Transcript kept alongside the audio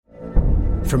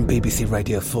from BBC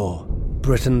Radio 4,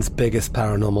 Britain's biggest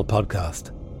paranormal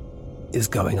podcast, is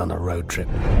going on a road trip.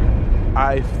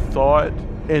 I thought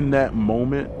in that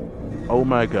moment, oh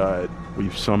my God,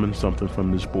 we've summoned something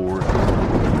from this board.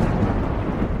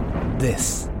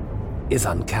 This is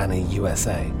Uncanny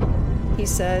USA. He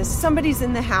says, somebody's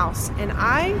in the house, and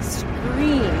I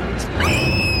screamed.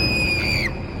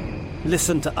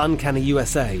 Listen to Uncanny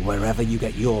USA wherever you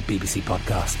get your BBC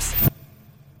podcasts,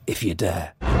 if you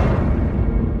dare.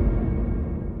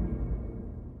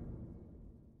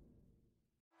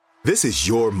 This is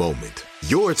your moment,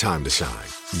 your time to shine,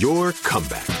 your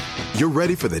comeback. You're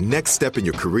ready for the next step in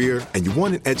your career, and you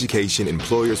want an education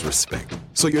employers respect.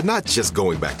 So you're not just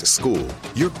going back to school,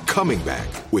 you're coming back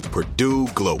with Purdue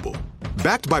Global.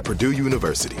 Backed by Purdue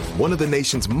University, one of the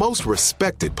nation's most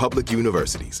respected public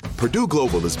universities, Purdue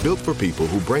Global is built for people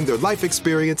who bring their life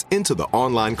experience into the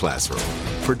online classroom.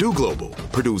 Purdue Global,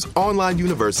 Purdue's online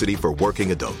university for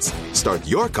working adults. Start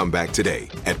your comeback today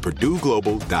at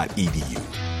purdueglobal.edu.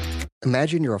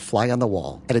 Imagine you're a fly on the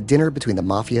wall at a dinner between the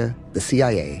Mafia, the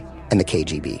CIA, and the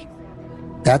KGB.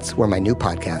 That's where my new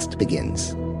podcast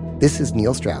begins. This is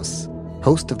Neil Strauss,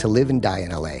 host of To Live and Die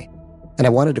in LA. And I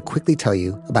wanted to quickly tell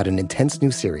you about an intense new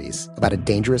series about a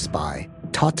dangerous spy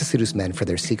taught to seduce men for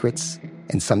their secrets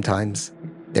and sometimes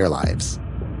their lives.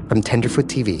 From Tenderfoot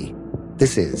TV,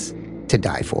 this is To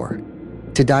Die For.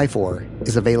 To Die For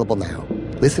is available now.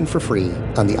 Listen for free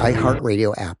on the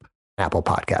iHeartRadio app, Apple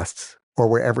Podcasts, or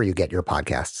wherever you get your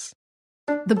podcasts.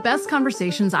 The best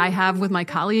conversations I have with my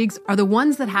colleagues are the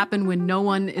ones that happen when no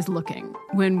one is looking,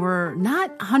 when we're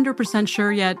not 100%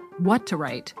 sure yet what to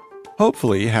write.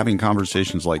 Hopefully, having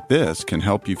conversations like this can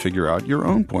help you figure out your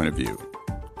own point of view.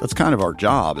 That's kind of our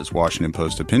job as Washington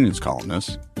Post opinions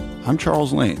columnists. I'm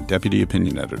Charles Lane, Deputy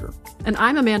Opinion Editor. And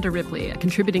I'm Amanda Ripley, a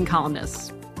contributing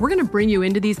columnist. We're going to bring you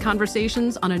into these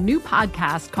conversations on a new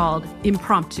podcast called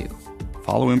Impromptu.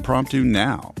 Follow Impromptu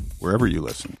now, wherever you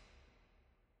listen.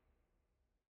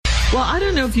 Well, I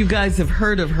don't know if you guys have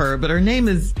heard of her, but her name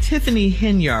is Tiffany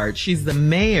Henyard. She's the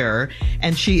mayor,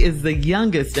 and she is the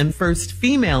youngest and first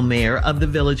female mayor of the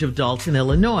village of Dalton,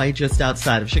 Illinois, just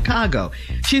outside of Chicago.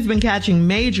 She's been catching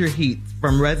major heat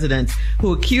from residents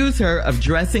who accuse her of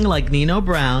dressing like Nino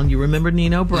Brown. You remember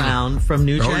Nino Brown from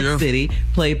New Jack City,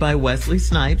 played by Wesley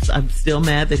Snipes. I'm still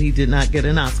mad that he did not get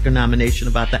an Oscar nomination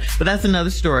about that, but that's another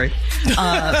story.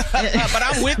 But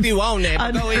I'm with you on that.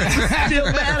 I'm go ahead.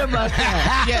 still mad about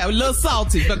that. Yeah, a little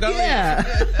salty, but go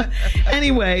ahead.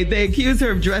 Anyway, they accuse her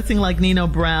of dressing like Nino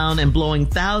Brown and blowing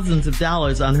thousands of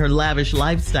dollars on her lavish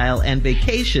lifestyle and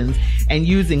vacations and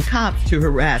using cops to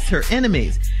harass her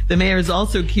enemies. The mayor is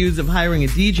also accused of hiring a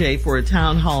DJ for a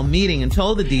town hall meeting and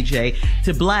told the DJ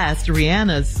to blast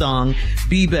Rihanna's song,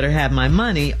 Be Better Have My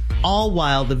Money, all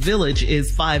while the village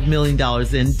is $5 million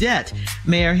in debt.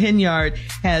 Mayor Henyard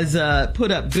has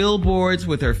put up billboards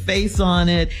with her face on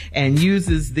it and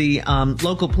uses the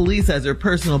local police as her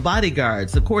personal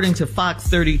bodyguards. According to Fox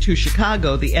 32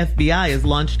 Chicago, the FBI has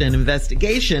launched an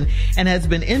investigation and has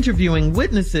been interviewing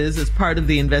witnesses as part of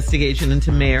the investigation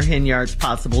into Mayor Henyard's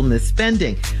possible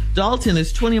misspending. Dalton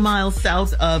is 20 miles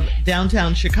south of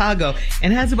downtown Chicago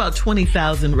and has about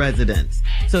 20,000 residents.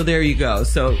 So there you go.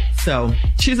 So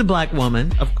she's a black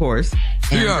woman, of course.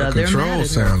 She out of control,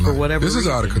 sound like. This is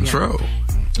out of control.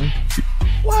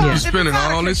 Well, you're spending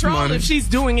all this money. If she's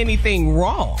doing anything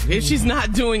wrong, if she's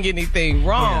not doing anything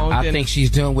wrong, I think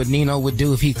she's doing what Nino would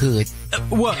do if he could.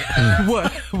 What?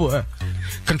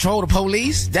 Control the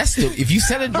police. If you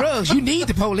selling drugs, you need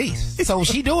the police. So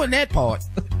she doing that part.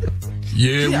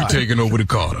 Yeah, we taking over the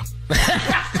Carter.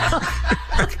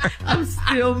 I'm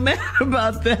still mad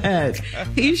about that.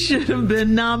 He should have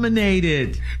been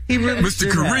nominated. He really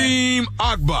Mr. Kareem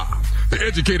Akbar, the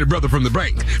educated brother from the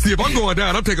bank. See, if I'm going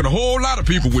down, I'm taking a whole lot of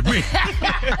people with me.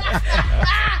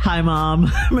 Hi,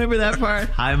 Mom. Remember that part?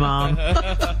 Hi, Mom.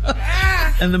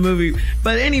 And the movie.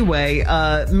 But anyway,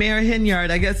 Mayor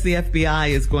Henyard, I guess the FBI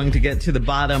is going to get to the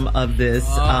bottom of this,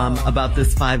 about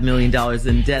this $5 million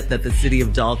in debt that the city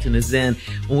of Dalton is in.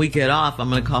 When we get off, I'm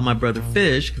going to call my brother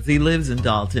Fish, because he lives in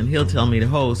Dalton. He'll tell me the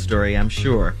whole story, I'm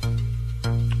sure.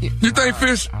 You think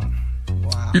Fish?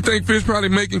 Wow. You think Fish probably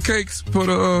making cakes for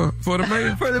the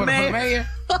mayor? For the mayor?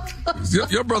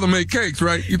 Your brother make cakes,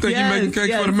 right? You think he's making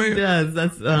cakes for the mayor? He does.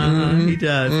 He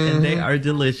does. And they are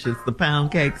delicious. The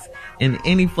pound cakes in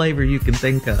any flavor you can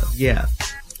think of. Yeah.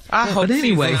 But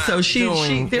anyway, so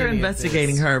they're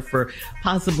investigating her for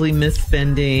possibly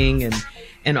misspending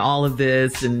and all of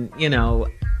this. And, you know,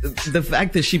 the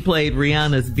fact that she played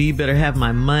Rihanna's "B Better Have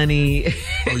My Money,"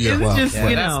 it's just,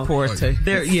 you know,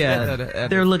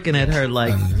 they're looking at her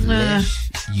like, nah.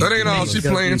 That ain't all she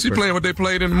playing. She playing what they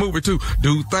played in the movie too.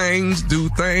 Do things,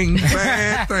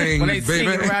 bad things, when they baby.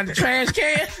 singing around the trash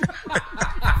can. But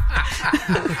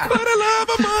I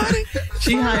love my money.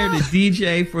 She hired a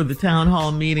DJ for the town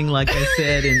hall meeting, like I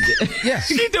said, and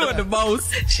she doing the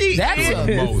most.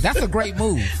 That's a great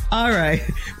move. All right,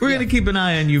 we're gonna keep an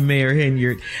eye on you, Mayor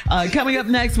Henyard. Coming up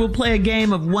next, we'll play a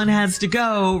game of One Has to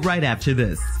Go right after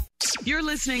this. You're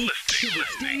listening to the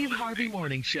Steve Harvey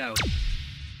Morning Show.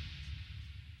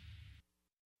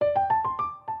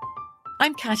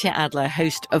 I'm Katya Adler,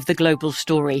 host of The Global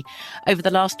Story. Over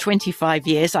the last 25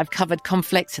 years, I've covered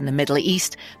conflicts in the Middle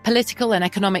East, political and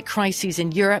economic crises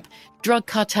in Europe, drug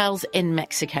cartels in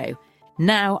Mexico.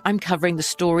 Now I'm covering the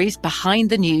stories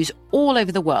behind the news all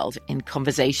over the world in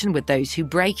conversation with those who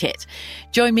break it.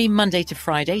 Join me Monday to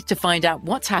Friday to find out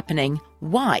what's happening,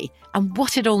 why, and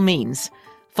what it all means.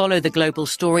 Follow The Global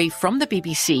Story from the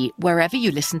BBC wherever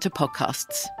you listen to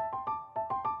podcasts.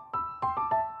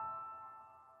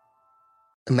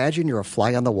 Imagine you're a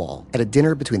fly on the wall at a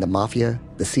dinner between the Mafia,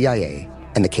 the CIA,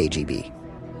 and the KGB.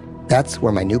 That's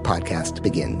where my new podcast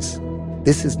begins.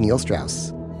 This is Neil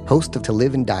Strauss, host of To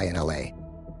Live and Die in LA,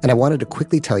 and I wanted to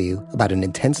quickly tell you about an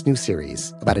intense new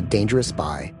series about a dangerous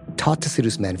spy taught to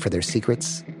seduce men for their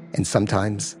secrets and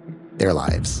sometimes their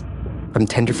lives. From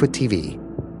Tenderfoot TV,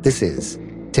 this is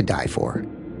To Die For.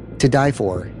 To Die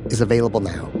For is available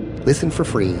now. Listen for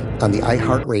free on the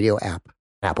iHeartRadio app,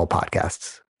 Apple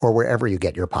Podcasts, or wherever you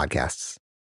get your podcasts.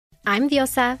 I'm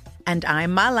Diosa. And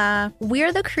I'm Mala.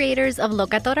 We're the creators of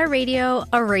Locatora Radio,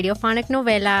 a radiophonic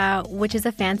novela, which is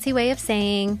a fancy way of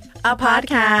saying a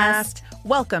podcast.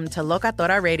 Welcome to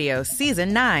Locatora Radio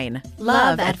Season 9.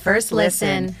 Love at First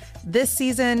Listen. This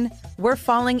season, we're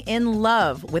falling in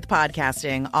love with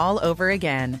podcasting all over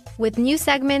again. With new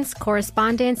segments,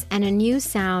 correspondence, and a new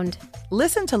sound.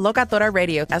 Listen to Locatora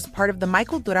Radio as part of the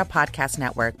Michael Dura Podcast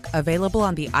Network. Available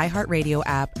on the iHeartRadio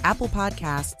app, Apple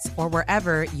Podcasts, or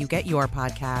wherever you get your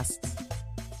podcasts.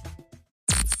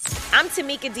 I'm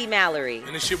Tamika D. Mallory.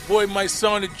 And it's your boy, my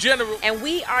son, the General. And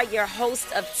we are your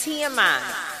hosts of TMI.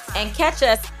 And catch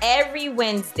us every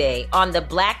Wednesday on the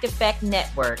Black Effect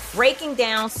Network, breaking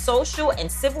down social and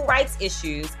civil rights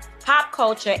issues, pop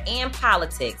culture, and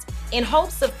politics, in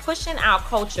hopes of pushing our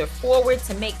culture forward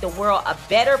to make the world a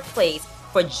better place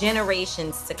for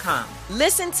generations to come.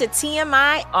 Listen to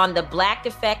TMI on the Black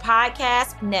Effect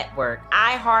Podcast Network,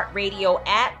 iHeartRadio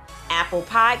app, Apple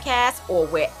Podcasts, or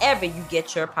wherever you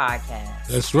get your podcasts.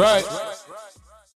 That's right.